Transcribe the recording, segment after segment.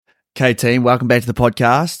Okay, team, welcome back to the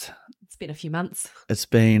podcast. It's been a few months. It's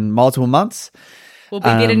been multiple months. We'll be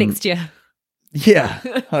better next year. Yeah,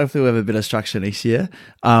 hopefully we'll have a bit of structure next year.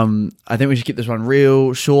 I think we should keep this one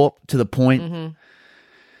real short, to the point. Mm-hmm.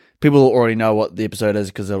 People already know what the episode is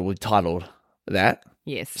because it'll be titled that.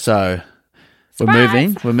 Yes. So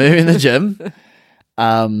Surprise! we're moving the gym.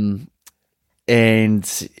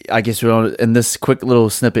 And I guess we're on, in this quick little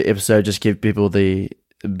snippet episode, just give people a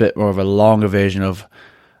bit more of a longer version of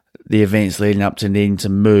the events leading up to needing to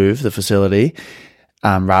move the facility,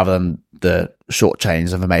 rather than the short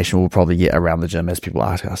chains of information we'll probably get around the gym as people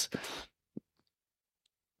ask us.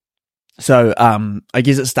 So I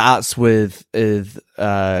guess it starts with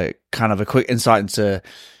kind of a quick insight into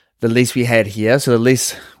the lease we had here. So the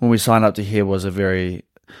lease when we signed up to here was a very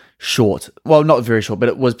short, well, not very short, but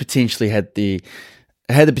it was potentially had the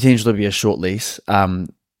potential to be a short lease.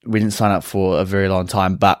 We didn't sign up for a very long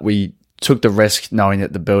time, but we took the risk knowing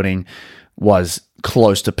that the building was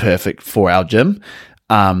close to perfect for our gym.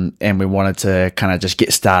 And we wanted to kind of just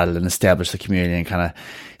get started and establish the community and kind of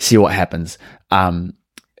see what happens. And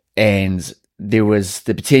there was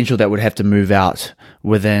the potential that would have to move out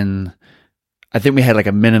within, I think we had like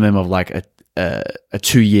a minimum of like a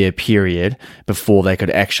 2-year period before they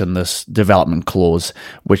could action this development clause,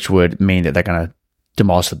 which would mean that they're going to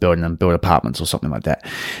demolish the building and build apartments or something like that.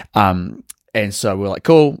 And so we're like,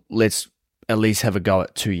 cool, let's at least have a go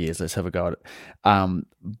at 2 years. Let's have a go at it.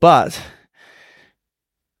 But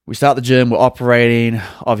we start the gym, we're operating.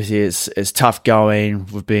 Obviously, it's tough going.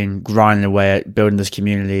 We've been grinding away at building this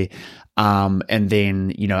community. And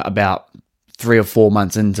then, about 3 or 4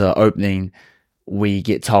 months into opening, we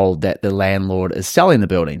get told that the landlord is selling the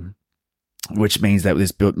building, which means that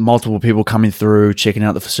there's multiple people coming through, checking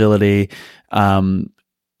out the facility.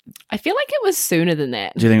 I feel like it was sooner than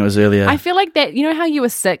that. Do you think it was earlier? I feel like that, how you were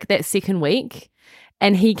sick that second week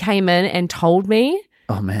and he came in and told me.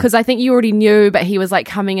 Oh, man. Because I think you already knew, but he was like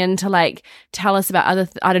coming in to like tell us about other,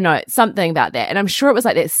 I don't know, something about that. And I'm sure it was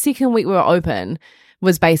like that second week we were open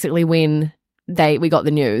was basically when we got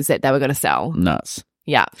the news that they were going to sell. Nuts.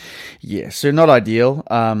 Yeah. Yeah, so not ideal.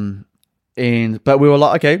 But we were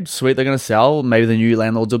like, okay, sweet, they're going to sell. Maybe the new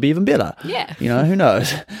landlords will be even better. Yeah. Who knows?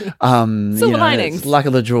 Silver linings. It's luck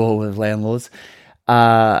of the draw with landlords.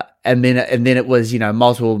 And then it was,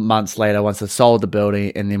 multiple months later once they sold the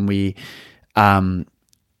building, and then we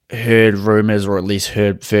heard rumors, or at least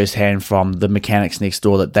heard firsthand from the mechanics next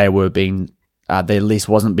door, that they were their lease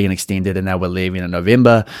wasn't being extended and they were leaving in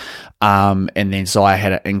November. And then so I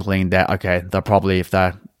had an inkling that, okay, they're probably, if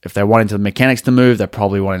they're wanting the mechanics to move, they're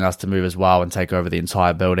probably wanting us to move as well and take over the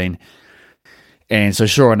entire building. And so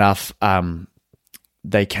sure enough, the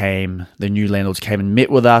new landlords came and met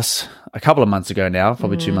with us a couple of months ago now,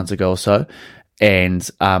 probably 2 months ago or so, and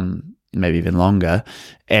maybe even longer.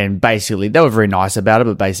 And basically, they were very nice about it,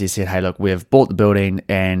 but basically said, hey, look, we've bought the building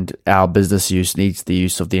and our business use needs the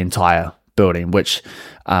use of the entire building, which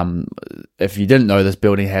if you didn't know, this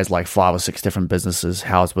building has like 5 or 6 different businesses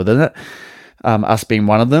housed within it, us being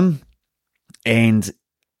one of them. And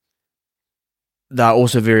they're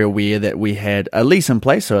also very aware that we had a lease in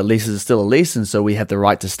place, so a lease is still a lease, and so we have the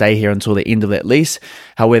right to stay here until the end of that lease.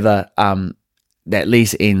 However, that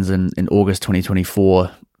lease ends in August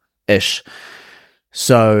 2024-ish.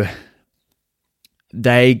 So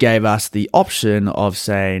they gave us the option of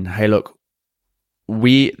saying, hey, look,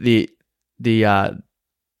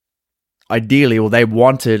 ideally, well, they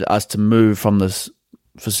wanted us to move from this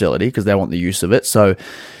facility because they want the use of it. So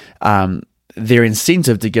their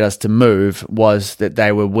incentive to get us to move was that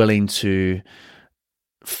they were willing to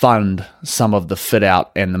fund some of the fit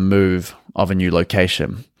out and the move of a new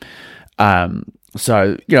location.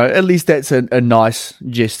 So, at least that's a nice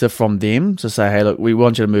gesture from them to say, hey, look, we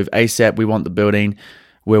want you to move ASAP. We want the building.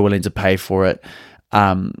 We're willing to pay for it.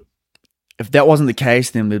 If that wasn't the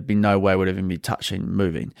case, then there'd be no way we'd even be touching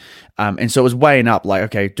moving. And so it was weighing up like,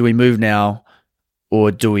 okay, do we move now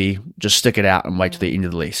or do we just stick it out and wait till the end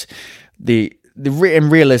of the lease?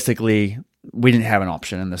 And realistically, we didn't have an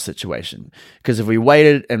option in this situation, because if we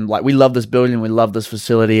waited, and like we love this building, we love this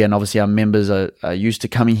facility, and obviously our members are used to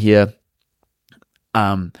coming here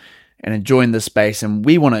and enjoying this space, and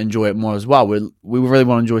we want to enjoy it more as well. We really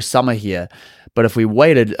want to enjoy summer here, but if we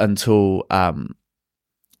waited until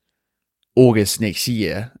August next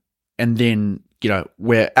year, and then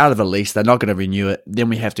we're out of the lease, they're not going to renew it, then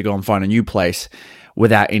we have to go and find a new place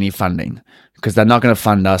without any funding, because they're not going to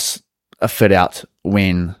fund us a fit out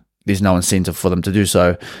when there's no incentive for them to do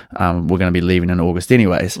so. We're going to be leaving in August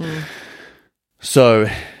anyways. So,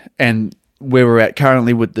 and where we're at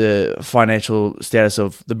currently with the financial status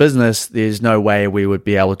of the business, there's no way we would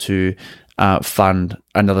be able to fund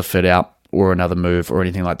another fit out or another move or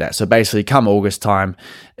anything like that. So basically, come August time,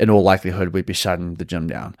 in all likelihood, we'd be shutting the gym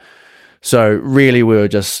down. So really, we were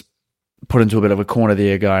just put into a bit of a corner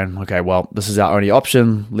there going, okay, well, this is our only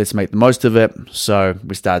option. Let's make the most of it. So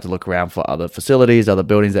we started to look around for other facilities, other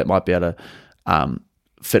buildings that might be able to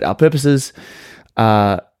fit our purposes.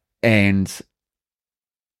 And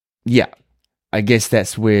yeah, I guess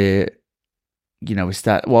that's where, we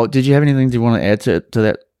start. Well, did you have anything you want to add to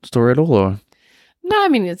that story at all? Or? No, I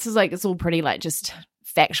mean, it's all pretty like just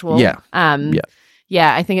factual. Yeah.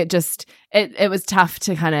 Yeah, I think it was tough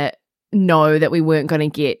to kind of know that we weren't going to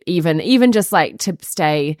get even just like to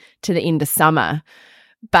stay to the end of summer.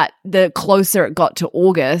 But the closer it got to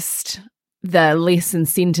August, the less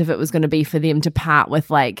incentive it was going to be for them to part with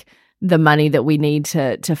like the money that we need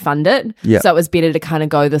to fund it. Yeah. So it was better to kind of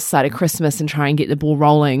go this side of Christmas and try and get the ball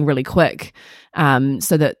rolling really quick,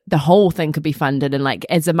 so that the whole thing could be funded. And like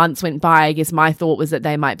as the months went by, I guess my thought was that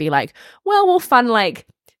they might be like, well, we'll fund like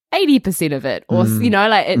 80% of it, or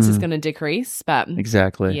like it's just going to decrease. But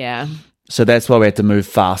exactly, yeah. So that's why we had to move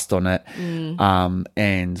fast on it.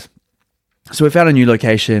 And so we found a new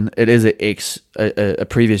location. It is a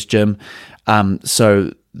previous gym.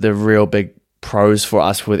 So the real big pros for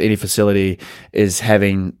us with any facility is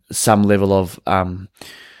having some level of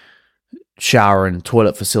shower and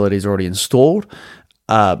toilet facilities already installed,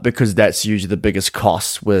 because that's usually the biggest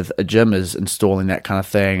cost with a gym, is installing that kind of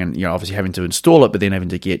thing, and obviously having to install it, but then having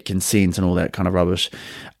to get consent and all that kind of rubbish.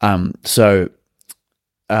 So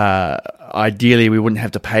ideally we wouldn't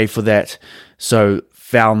have to pay for that. So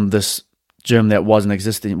found this gym that wasn't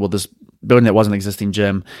existing, this building that wasn't existing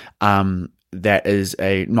gym, that is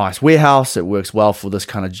a nice warehouse. It works well for this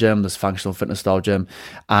kind of gym, this functional fitness style gym,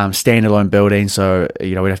 standalone building. So,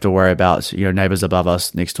 we don't have to worry about, neighbors above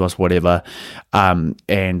us, next to us, whatever.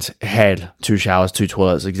 And had 2 showers, 2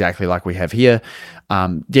 toilets, exactly like we have here.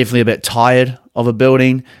 Definitely a bit tired of a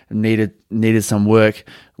building, needed some work,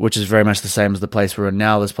 which is very much the same as the place we're in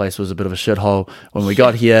now. This place was a bit of a shithole when we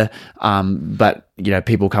got here. But,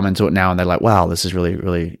 people come into it now and they're like, wow, this is really,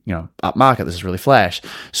 really, upmarket. This is really flash.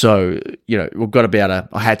 So, we've got to be able to,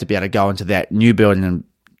 I had to be able to go into that new building and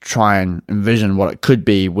try and envision what it could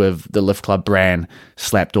be with the Lift Club brand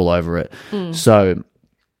slapped all over it. So,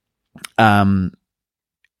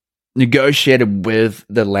 negotiated with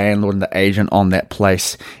the landlord and the agent on that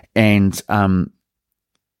place, and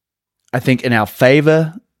I think in our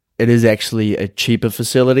favor, it is actually a cheaper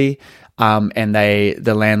facility, and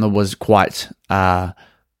the landlord was quite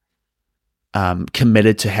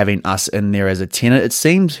committed to having us in there as a tenant. It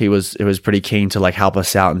seemed he was pretty keen to like help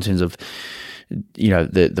us out in terms of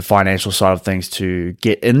the financial side of things to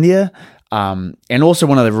get in there, and also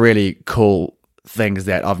one of the really cool things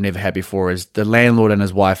that I've never had before is the landlord and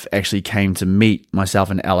his wife actually came to meet myself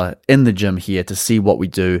and Ella in the gym here to see what we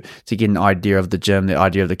do, to get an idea of the gym, the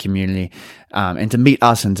idea of the community, and to meet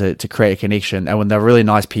us and to create a connection. And when they're really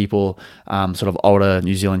nice people, sort of older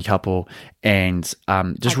New Zealand couple, and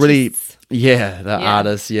just really,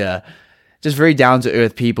 artists, just very down to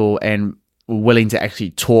earth people and willing to actually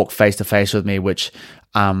talk face to face with me, which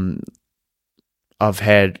I've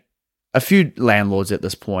had a few landlords at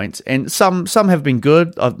this point, and some have been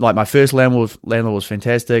good. Like my first landlord was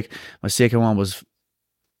fantastic. My second one was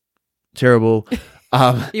terrible.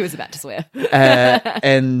 He was about to swear.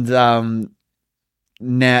 And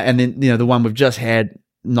now and then the one we've just had,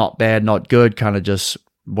 not bad, not good, kind of just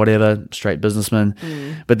whatever, straight businessman.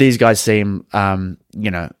 But these guys seem,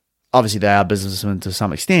 obviously they are businessmen to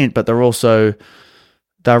some extent, but they're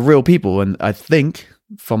real people, and I think,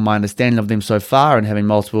 from my understanding of them so far and having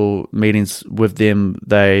multiple meetings with them,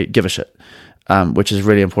 they give a shit, which is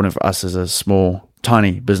really important for us as a small,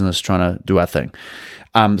 tiny business trying to do our thing.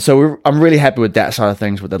 So I'm really happy with that side of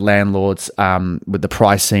things, with the landlords, with the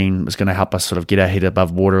pricing. It's going to help us sort of get our head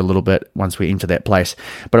above water a little bit once we enter that place.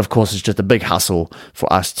 But of course, it's just a big hustle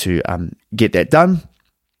for us to get that done.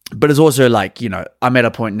 But it's also like, I'm at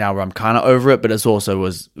a point now where I'm kind of over it, but it's also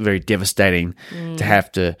was very devastating to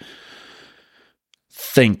have to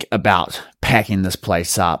think about packing this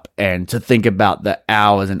place up and to think about the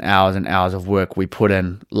hours and hours and hours of work we put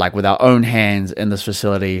in, like with our own hands in this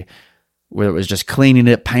facility, whether it was just cleaning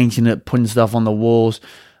it, painting it, putting stuff on the walls,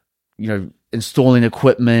 installing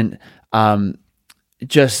equipment.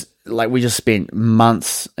 Just like we just spent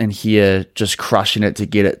months in here just crushing it to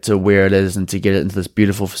get it to where it is and to get it into this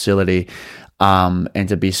beautiful facility. And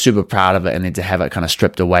to be super proud of it and then to have it kind of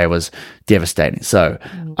stripped away was devastating. So,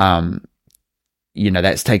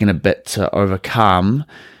 that's taken a bit to overcome,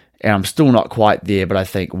 and I'm still not quite there, but I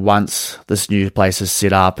think once this new place is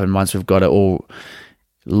set up and once we've got it all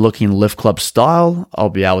looking Lift Club style, I'll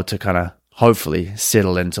be able to kind of hopefully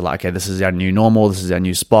settle into like, okay, this is our new normal, this is our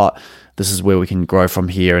new spot, this is where we can grow from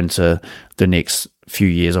here into the next few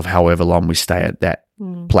years of however long we stay at that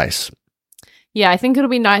place. Yeah, I think it'll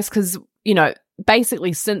be nice because, you know,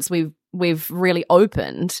 basically since we've really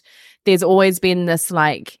opened, there's always been this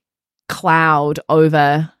like cloud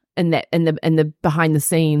over in the behind the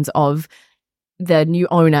scenes of the new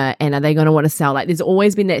owner, and are they going to want to sell? Like, there's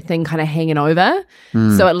always been that thing kind of hanging over.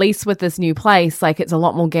 So at least with this new place, like, it's a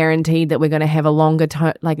lot more guaranteed that we're going to have a longer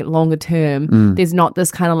term. There's not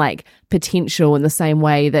this kind of like potential in the same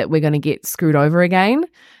way that we're going to get screwed over again.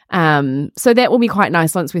 So that will be quite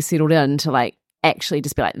nice once we're settled in to like actually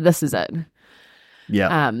just be like, this is it.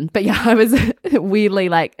 Yeah. But yeah, I was weirdly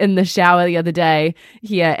like in the shower the other day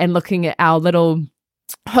here and looking at our little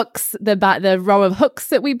hooks, the row of hooks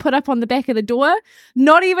that we put up on the back of the door,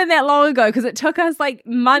 not even that long ago, because it took us like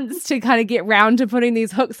months to kind of get round to putting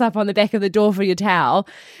these hooks up on the back of the door for your towel.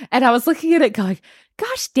 And I was looking at it going,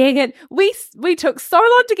 gosh dang it, we took so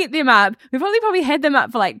long to get them up. We've only probably had them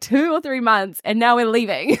up for like 2 or 3 months, and now we're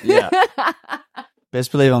leaving. Yeah.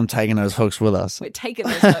 Best believe I'm taking those hooks with us. We're taking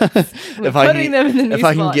those hooks. We're putting them in the new If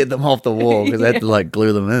I spot. can get them off the wall, because I had to like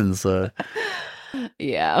glue them in. So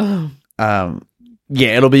yeah.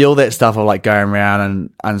 Yeah, it'll be all that stuff of like going around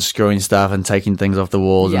and unscrewing stuff and taking things off the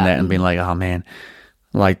walls and that, and being like, oh man,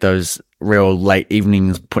 like those real late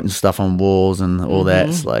evenings putting stuff on walls and all that.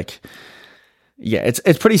 It's like, yeah,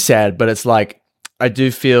 it's pretty sad, but it's like, I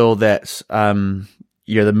do feel that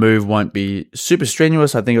the move won't be super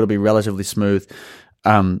strenuous. I think it'll be relatively smooth.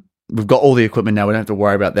 We've got all the equipment now. We don't have to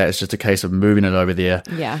worry about that. It's just a case of moving it over there.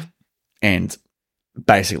 Yeah. And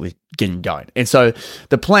basically getting going. And so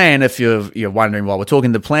the plan, if you're wondering while we're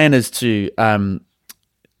talking, the plan is to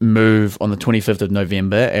move on the 25th of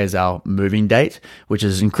November as our moving date, which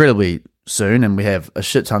is incredibly soon, and we have a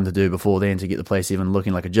shit ton to do before then to get the place even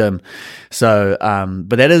looking like a gym. So,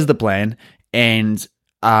 but that is the plan, and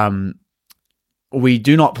we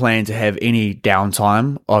do not plan to have any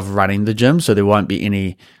downtime of running the gym, so there won't be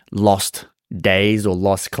any lost days or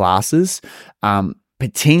lost classes.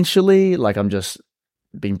 Potentially, like I'm just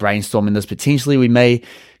been brainstorming this, potentially we may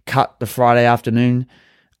cut the Friday afternoon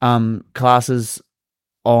classes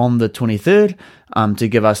on the 23rd to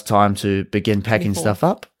give us time to begin packing 24th. Stuff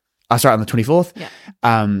up. Sorry, on the 24th. Yeah.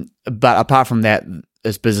 But apart from that,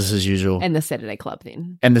 it's business as usual. And the Saturday club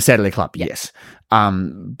then. And the Saturday club, yes.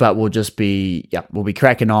 But we'll just be, we'll be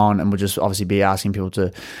cracking on, and we'll just obviously be asking people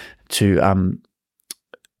to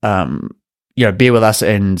bear with us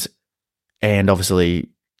and obviously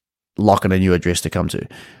lock in a new address to come to.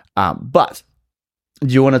 But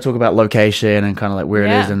do you want to talk about location and kind of like where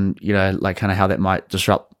it is, and like kind of how that might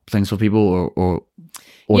disrupt things for people or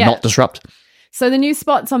not disrupt? So the new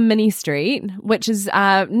spot's on Mini Street, which is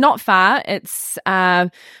not far. It's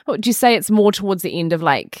what would you say? It's more towards the end of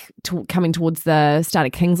like coming towards the start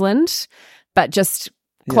of Kingsland, but just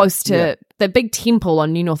close to the big temple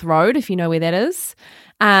on New North Road, if you know where that is.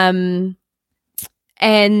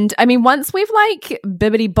 And I mean, once we've like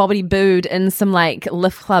bibbity bobbity booed in some like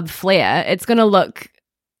lift club flair, it's going to look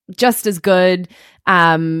just as good.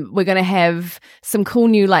 We're going to have some cool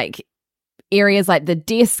new like areas, like the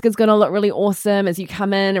desk is going to look really awesome as you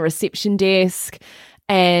come in, a reception desk.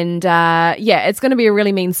 And it's going to be a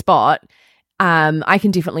really mean spot. I can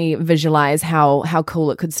definitely visualize how cool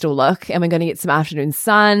it could still look. And we're going to get some afternoon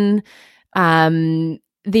sun. Those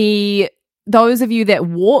of you that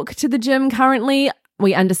walk to the gym currently,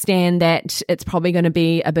 we understand that it's probably going to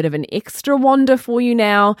be a bit of an extra wander for you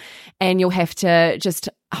now, and you'll have to just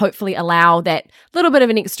hopefully allow that little bit of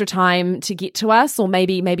an extra time to get to us, or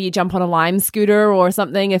maybe you jump on a Lime scooter or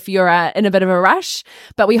something if you're in a bit of a rush.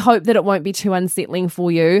 But we hope that it won't be too unsettling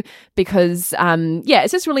for you, because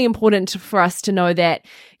it's just really important for us to know that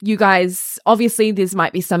you guys, obviously there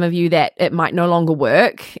might be some of you that it might no longer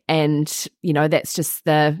work, and that's just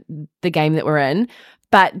the game that we're in.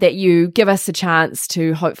 But that you give us a chance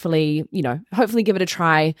to hopefully give it a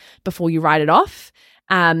try before you write it off.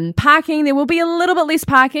 Parking, there will be a little bit less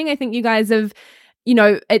parking. I think you guys have,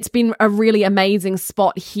 it's been a really amazing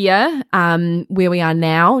spot here where we are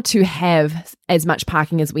now to have as much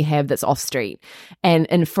parking as we have that's off street.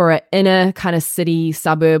 And for an inner kind of city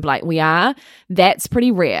suburb like we are, that's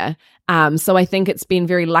pretty rare. So I think it's been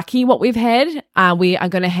very lucky what we've had. We are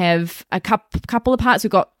going to have a couple of parts.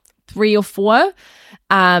 We've got 3 or 4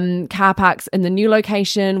 car parks in the new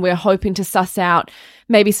location. We're hoping to suss out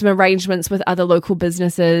maybe some arrangements with other local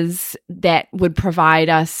businesses that would provide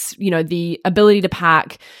us, the ability to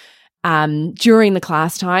park during the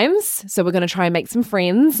class times. So we're going to try and make some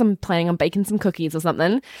friends. I'm planning on baking some cookies or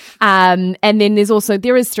something. And then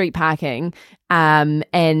there is street parking.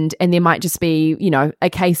 And there might just be, a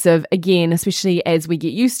case of, again, especially as we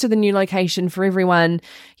get used to the new location for everyone,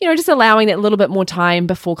 just allowing that little bit more time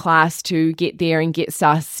before class to get there and get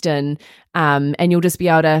sussed, and you'll just be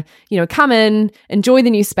able to, come in, enjoy the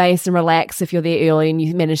new space and relax if you're there early and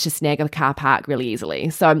you manage to snag a car park really easily.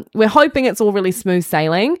 So we're hoping it's all really smooth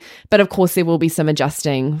sailing, but of course there will be some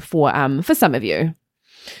adjusting for some of you.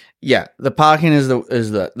 Yeah, the parking is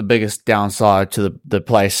the biggest downside to the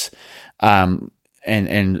place, and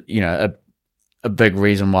a big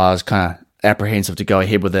reason why I was kind of apprehensive to go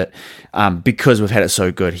ahead with it, because we've had it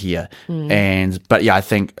so good here. But yeah, I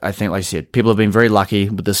think like I said, people have been very lucky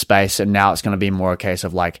with this space, and now it's going to be more a case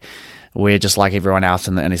of like we're just like everyone else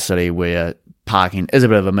in the inner city where parking is a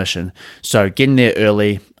bit of a mission. So getting there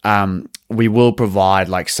early, we will provide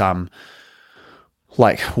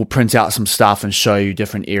we'll print out some stuff and show you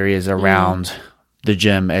different areas around the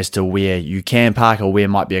gym as to where you can park or where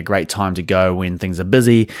might be a great time to go when things are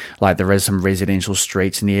busy. Like there is some residential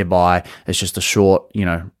streets nearby. It's just a short,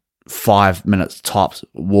 5 minutes tops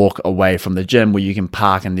walk away from the gym where you can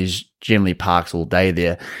park, and there's generally parks all day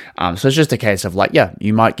there. So it's just a case of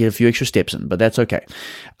you might get a few extra steps in, but that's okay.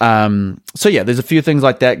 So yeah, there's a few things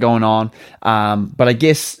like that going on. But I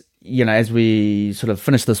guess, as we sort of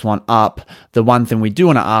finish this one up, the one thing we do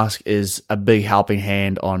want to ask is a big helping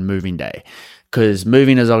hand on moving day, because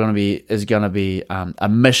moving is going to be a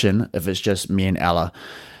mission if it's just me and Ella.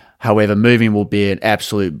 However, moving will be an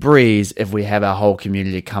absolute breeze if we have our whole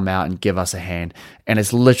community come out and give us a hand. And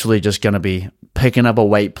it's literally just going to be picking up a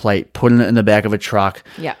weight plate, putting it in the back of a truck.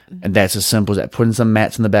 Yeah. And that's as simple as that. Putting some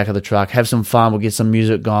mats in the back of the truck, have some fun. We'll get some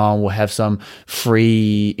music going. We'll have some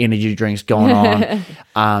free energy drinks going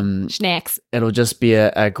on. Snacks. It'll just be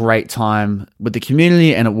a great time with the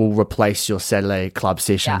community, and it will replace your Saturday club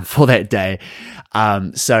session for that day.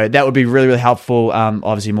 So that would be really, really helpful.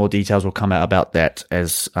 Obviously, more details will come out about that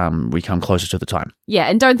as we come closer to the time. Yeah,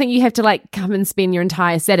 and don't think you have to come and spend your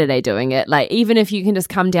entire Saturday doing it. Even if you can just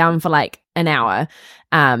come down for an hour,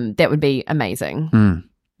 that would be amazing.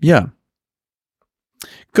 Yeah.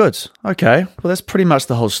 Good. Okay. Well, that's pretty much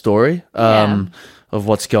the whole story of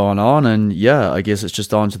what's going on. And yeah, I guess it's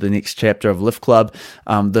just on to the next chapter of Lift Club.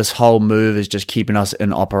 This whole move is just keeping us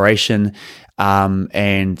in operation.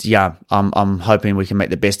 And yeah, I'm hoping we can make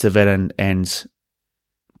the best of it and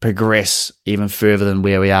progress even further than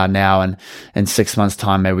where we are now. And in 6 months'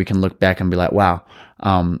 time, maybe we can look back and be like, wow,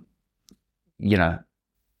 can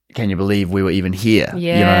you believe we were even here?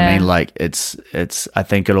 Yeah. You know what I mean? It's, I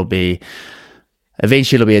think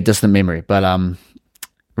eventually it'll be a distant memory, but,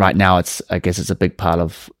 right now I guess it's a big part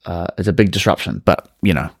of, it's a big disruption, but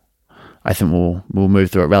I think we'll move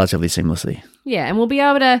through it relatively seamlessly. Yeah, and we'll be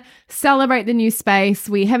able to celebrate the new space.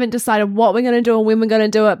 We haven't decided what we're going to do or when we're going to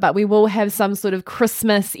do it, but we will have some sort of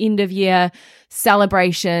Christmas end of year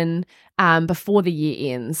celebration before the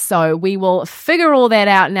year ends. So we will figure all that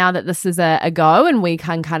out now that this is a go, and we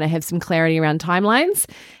can kind of have some clarity around timelines.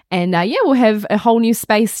 And we'll have a whole new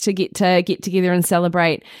space to get together and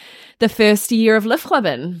celebrate the first year of Lift Club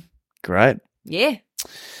in. Great. Yeah.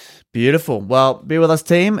 Beautiful. Well, be with us,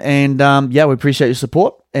 team. And we appreciate your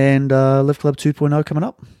support. And Lift Club 2.0 coming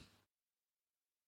up.